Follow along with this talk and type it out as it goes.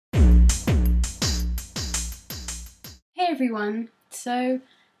everyone! So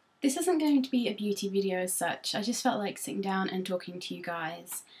this isn't going to be a beauty video as such. I just felt like sitting down and talking to you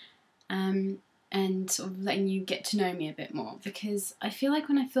guys and sort of letting you get to know me a bit more, because I feel like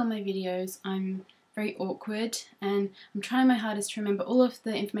when I film my videos I'm very awkward and I'm trying my hardest to remember all of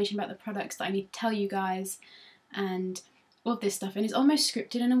the information about the products that I need to tell you guys and all of this stuff, and it's almost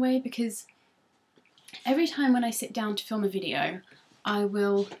scripted in a way, because every time when I sit down to film a video I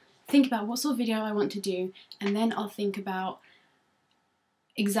will think about what sort of video I want to do, and then I'll think about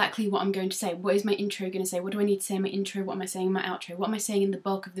exactly what I'm going to say. What is my intro going to say? What do I need to say in my intro? What am I saying in my outro? What am I saying in the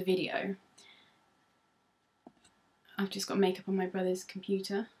bulk of the video? I've just got makeup on my brother's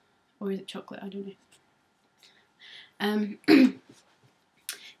computer. Or is it chocolate? I don't know.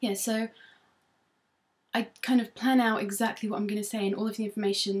 Yeah, so I kind of plan out exactly what I'm going to say and all of the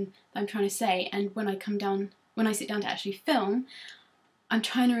information that I'm trying to say, and when I sit down to actually film, I'm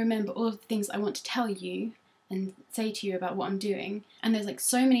trying to remember all of the things I want to tell you and say to you about what I'm doing. And there's like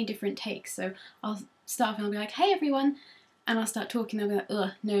so many different takes, so I'll start off and I'll be like, hey everyone, and I'll start talking and I'll be like,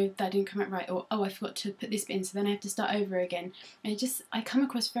 ugh, no, that didn't come out right, or oh, I forgot to put this bit in, so then I have to start over again. And I come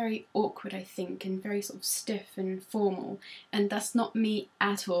across very awkward, I think, and very sort of stiff and formal, and that's not me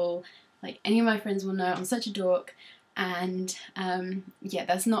at all. Like, any of my friends will know I'm such a dork, and yeah,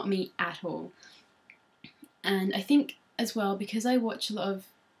 that's not me at all. And I think as well, because I watch a lot of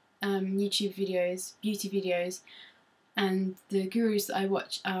YouTube videos, beauty videos, and the gurus that I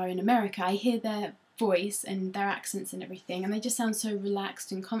watch are in America, I hear their voice and their accents and everything, and they just sound so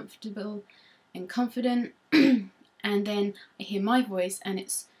relaxed and comfortable and confident. And then I hear my voice and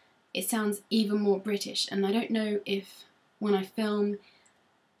it sounds even more British, and I don't know if when I film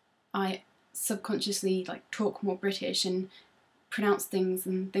I subconsciously like talk more British and pronounce things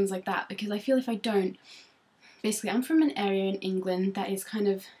and things like that, because I feel if I don't, basically I'm from an area in England that is kind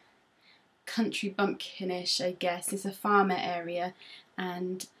of country bumpkinish, I guess. It's a farmer area,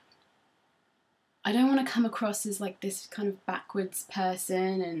 and I don't want to come across as like this kind of backwards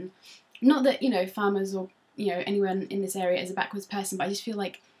person, and not that, you know, farmers or, you know, anyone in this area is a backwards person, but I just feel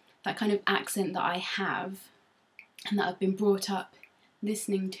like that kind of accent that I have and that I've been brought up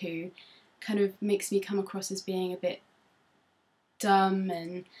listening to kind of makes me come across as being a bit dumb,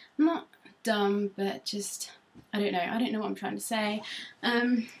 and not dumb, but just, I don't know what I'm trying to say.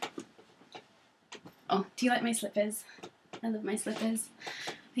 Oh, do you like my slippers? I love my slippers.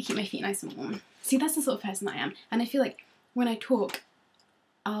 They keep my feet nice and warm. See, that's the sort of person I am, and I feel like when I talk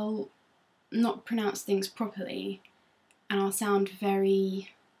I'll not pronounce things properly and I'll sound very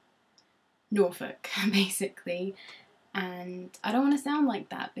Norfolk, basically, and I don't want to sound like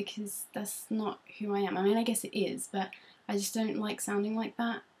that because that's not who I am. I mean, I guess it is, but I just don't like sounding like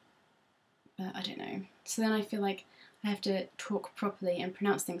that. But I don't know. So then I feel like I have to talk properly and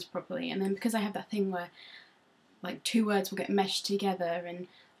pronounce things properly, and then because I have that thing where like two words will get meshed together and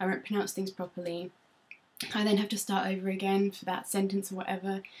I won't pronounce things properly, I then have to start over again for that sentence or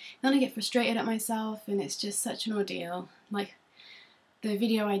whatever. Then I get frustrated at myself, and it's just such an ordeal. Like the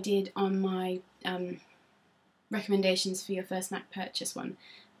video I did on my recommendations for your first Mac purchase one,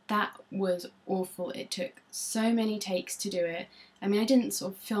 that was awful. It took so many takes to do it. I mean, I didn't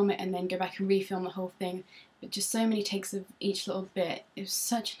sort of film it and then go back and refilm the whole thing, but just so many takes of each little bit. It was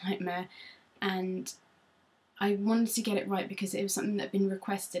such a nightmare, and I wanted to get it right because it was something that had been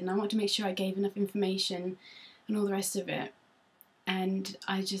requested, and I wanted to make sure I gave enough information and all the rest of it. And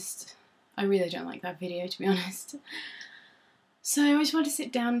I really don't like that video, to be honest. So I just wanted to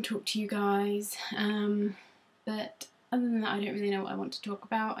sit down and talk to you guys. But other than that, I don't really know what I want to talk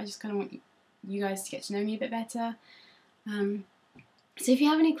about. I just kind of want you guys to get to know me a bit better. So if you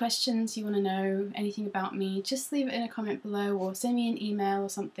have any questions, you want to know anything about me, just leave it in a comment below or send me an email or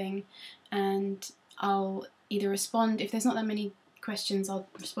something, and I'll either respond. If there's not that many questions, I'll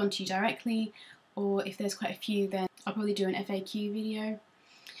respond to you directly, or if there's quite a few, then I'll probably do an FAQ video.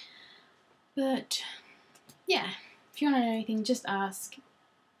 But yeah, if you want to know anything, just ask.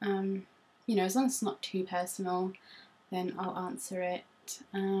 You know, as long as it's not too personal, then I'll answer it.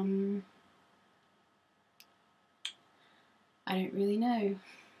 I don't really know.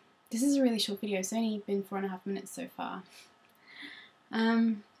 This is a really short video. It's only been 4.5 minutes so far.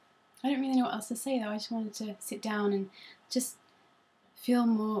 I don't really know what else to say though. I just wanted to sit down and just feel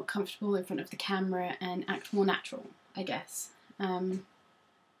more comfortable in front of the camera and act more natural, I guess.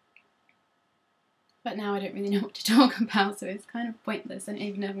 But now I don't really know what to talk about, so it's kind of pointless. I don't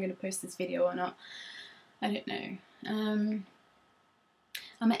even know if I'm going to post this video or not. I don't know.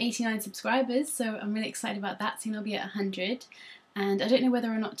 I'm at 89 subscribers, so I'm really excited about that. Soon I'll be at 100. And I don't know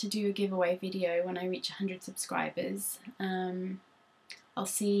whether or not to do a giveaway video when I reach 100 subscribers. I'll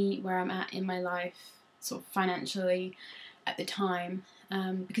see where I'm at in my life sort of financially at the time.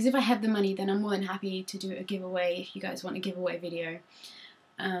 Because if I had the money, then I'm more than happy to do a giveaway if you guys want a giveaway video.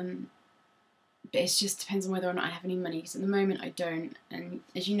 But it just depends on whether or not I have any money, because at the moment I don't. And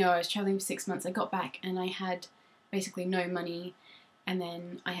as you know, I was travelling for 6 months. I got back and I had basically no money, and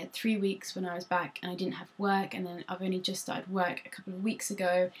then I had 3 weeks when I was back and I didn't have work, and then I've only just started work a couple of weeks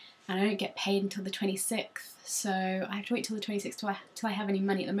ago and I don't get paid until the 26th, so I have to wait till the 26th till I have any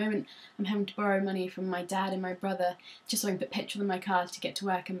money. At the moment I'm having to borrow money from my dad and my brother just so I can put petrol in my car to get to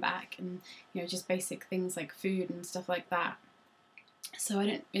work and back, and you know, just basic things like food and stuff like that. So I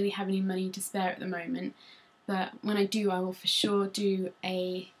don't really have any money to spare at the moment, but when I do, I will for sure do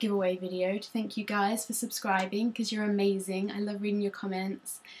a giveaway video to thank you guys for subscribing, because you're amazing. I love reading your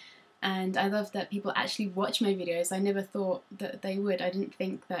comments, and I love that people actually watch my videos. I never thought that they would. I didn't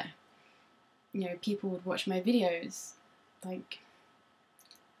think that, you know, people would watch my videos. Like,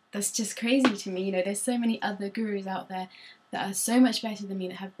 that's just crazy to me. You know, there's so many other gurus out there that are so much better than me,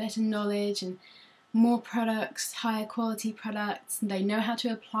 that have better knowledge and more products, higher quality products, and they know how to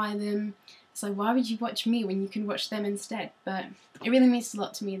apply them. So why would you watch me when you can watch them instead? But it really means a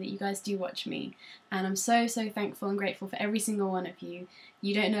lot to me that you guys do watch me, and I'm so thankful and grateful for every single one of you.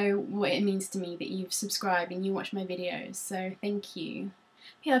 You don't know what it means to me that you've subscribed and you watch my videos, so thank you.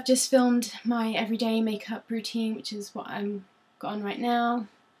 Yeah, I've just filmed my everyday makeup routine, which is what I'm got on right now.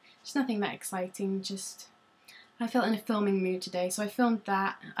 Just nothing that exciting, just I felt in a filming mood today, so I filmed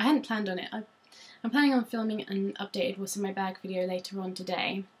that. I hadn't planned on it. I'm planning on filming an updated what's in my bag video later on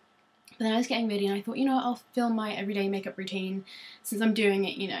today. But then I was getting ready and I thought, you know what, I'll film my everyday makeup routine since I'm doing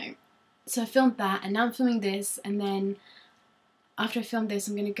it, you know. So I filmed that, and now I'm filming this, and then after I film this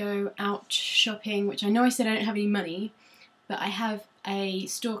I'm going to go out shopping, which I know I said I don't have any money, but I have a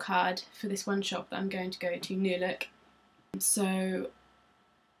store card for this one shop that I'm going to go to, New Look. So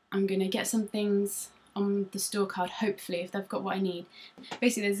I'm going to get some things on the store card, hopefully, if they've got what I need.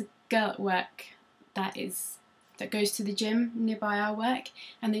 Basically, there's a girl at work that goes to the gym nearby our work,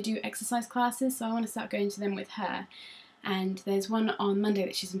 and they do exercise classes, so I want to start going to them with her. And there's one on Monday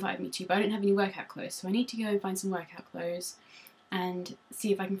that she's invited me to, but I don't have any workout clothes, so I need to go and find some workout clothes and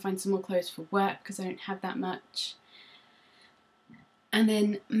see if I can find some more clothes for work, because I don't have that much. And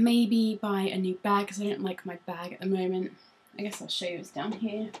then maybe buy a new bag, because I don't like my bag at the moment. I guess I'll show you, it's down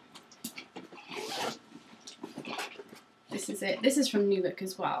here. This is it. This is from New Look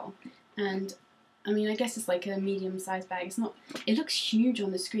as well, and I mean, I guess it's like a medium-sized bag. It's not. It looks huge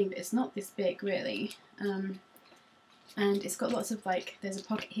on the screen, but it's not this big really. And it's got lots of, like, there's a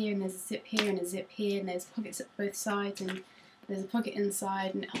pocket here, and there's a zip here, and a zip here, and there's pockets at both sides, and there's a pocket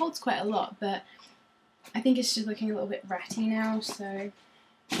inside, and it holds quite a lot. But I think it's just looking a little bit ratty now, so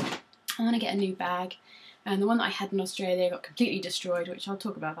I want to get a new bag. And the one that I had in Australia got completely destroyed, which I'll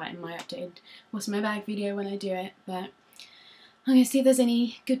talk about that in my updated what's in my bag video when I do it. But I'm going to see if there's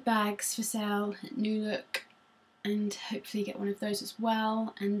any good bags for sale at New Look, and hopefully get one of those as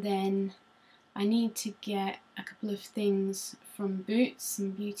well. And then I need to get a couple of things from Boots, some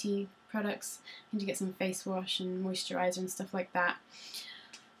beauty products. I need to get some face wash and moisturiser and stuff like that.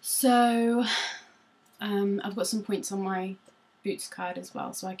 So I've got some points on my Boots card as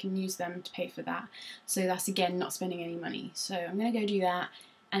well, so I can use them to pay for that. So that's, again, not spending any money. So I'm going to go do that,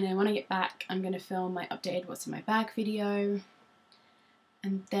 and then when I get back I'm going to film my updated what's in my bag video.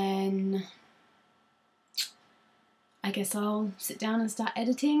 And then I guess I'll sit down and start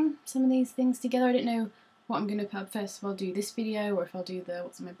editing some of these things together. I don't know what I'm going to put up first, if I'll do this video or if I'll do the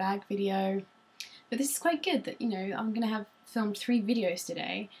what's in my bag video. But this is quite good that, you know, I'm going to have filmed 3 videos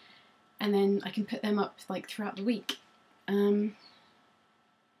today, and then I can put them up like throughout the week. And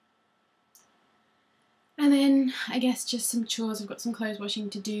then I guess just some chores. I've got some clothes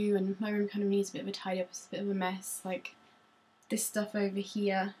washing to do, and my room kind of needs a bit of a tidy up. It's a bit of a mess. Like, this stuff over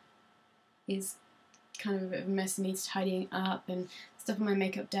here is kind of a bit of a mess and needs tidying up, and stuff on my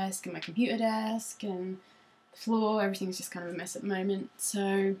makeup desk and my computer desk and the floor, everything's just kind of a mess at the moment,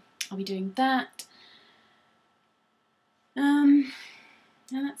 so I'll be doing that. And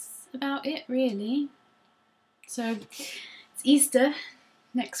that's about it really. So it's Easter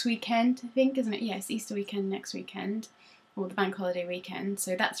next weekend, I think, isn't it? Yeah, it's Easter weekend next weekend, or the bank holiday weekend,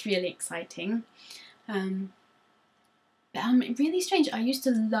 so that's really exciting. But really strange. I used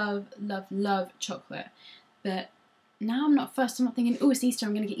to love chocolate, but now I'm not fussed. I'm not thinking, oh, it's Easter,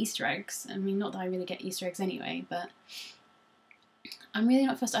 I'm going to get Easter eggs. I mean, not that I really get Easter eggs anyway, but I'm really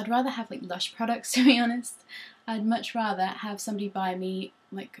not fussed. I'd rather have, like, Lush products, to be honest. I'd much rather have somebody buy me,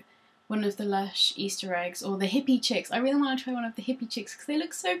 like, one of the Lush Easter eggs, or the hippie chicks. I really want to try one of the hippie chicks because they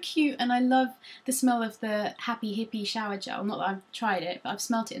look so cute, and I love the smell of the Happy Hippie shower gel. Not that I've tried it, but I've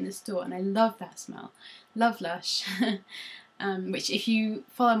smelt it in the store and I love that smell. Love Lush. Which, if you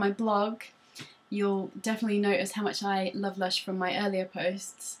follow my blog, you'll definitely notice how much I love Lush from my earlier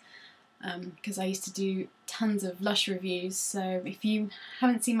posts, because I used to do tons of Lush reviews. So if you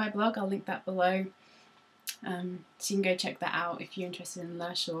haven't seen my blog, I'll link that below, so you can go check that out if you're interested in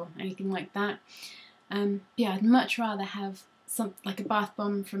Lush or anything like that. Yeah, I'd much rather have like a bath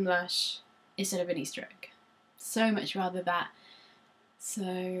bomb from Lush instead of an Easter egg. So much rather that.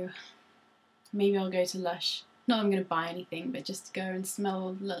 So maybe I'll go to Lush. Not that I'm going to buy anything, but just to go and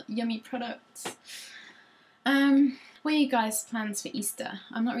smell yummy products. What are you guys' plans for Easter?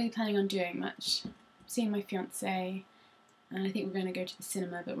 I'm not really planning on doing much. I'm seeing my fiance, and I think we're going to go to the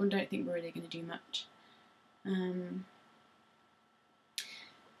cinema, but I don't think we're really going to do much.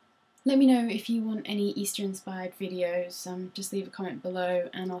 Let me know if you want any Easter inspired videos. Just leave a comment below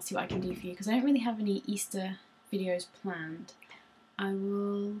and I'll see what I can do for you, because I don't really have any Easter videos planned. I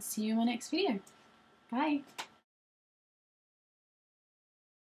will see you in my next video. Bye!